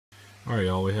Alright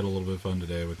y'all, we had a little bit of fun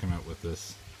today. We came out with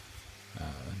this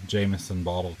Jameson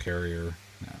bottle carrier.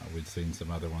 We'd seen some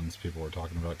other ones people were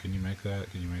talking about, can you make that,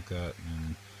 can you make that?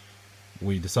 And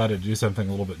we decided to do something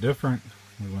a little bit different.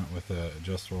 We went with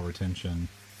adjustable retention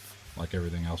like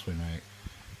everything else we make.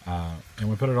 And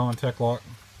we put it on a tech lock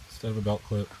instead of a belt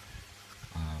clip.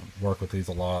 Work with these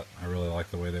a lot. I really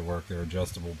like the way they work. They're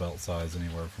adjustable belt size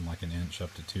anywhere from like 1 inch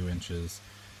up to 2 inches.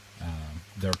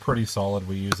 They're pretty solid.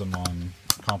 We use them on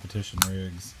competition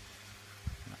rigs.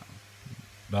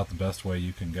 About the best way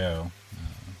you can go.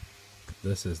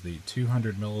 This is the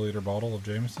 200 milliliter bottle of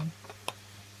Jameson.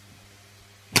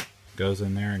 Goes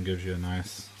in there and gives you a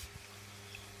nice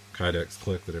Kydex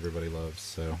click that everybody loves.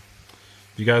 So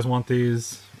if you guys want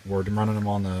these, we're running them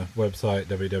on the website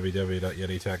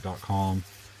www.YetiTac.com.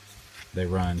 They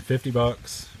run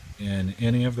 $50 in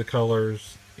any of the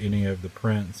colors, any of the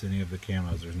prints, any of the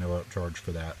camos. There's no upcharge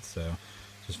for that, so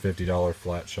just $50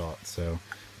 flat shot. So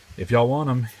if y'all want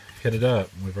them, hit it up.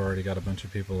 We've already got a bunch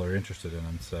of people that are interested in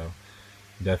them, so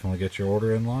definitely get your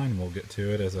order in line and we'll get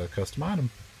to it as a custom item.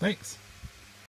 Thanks.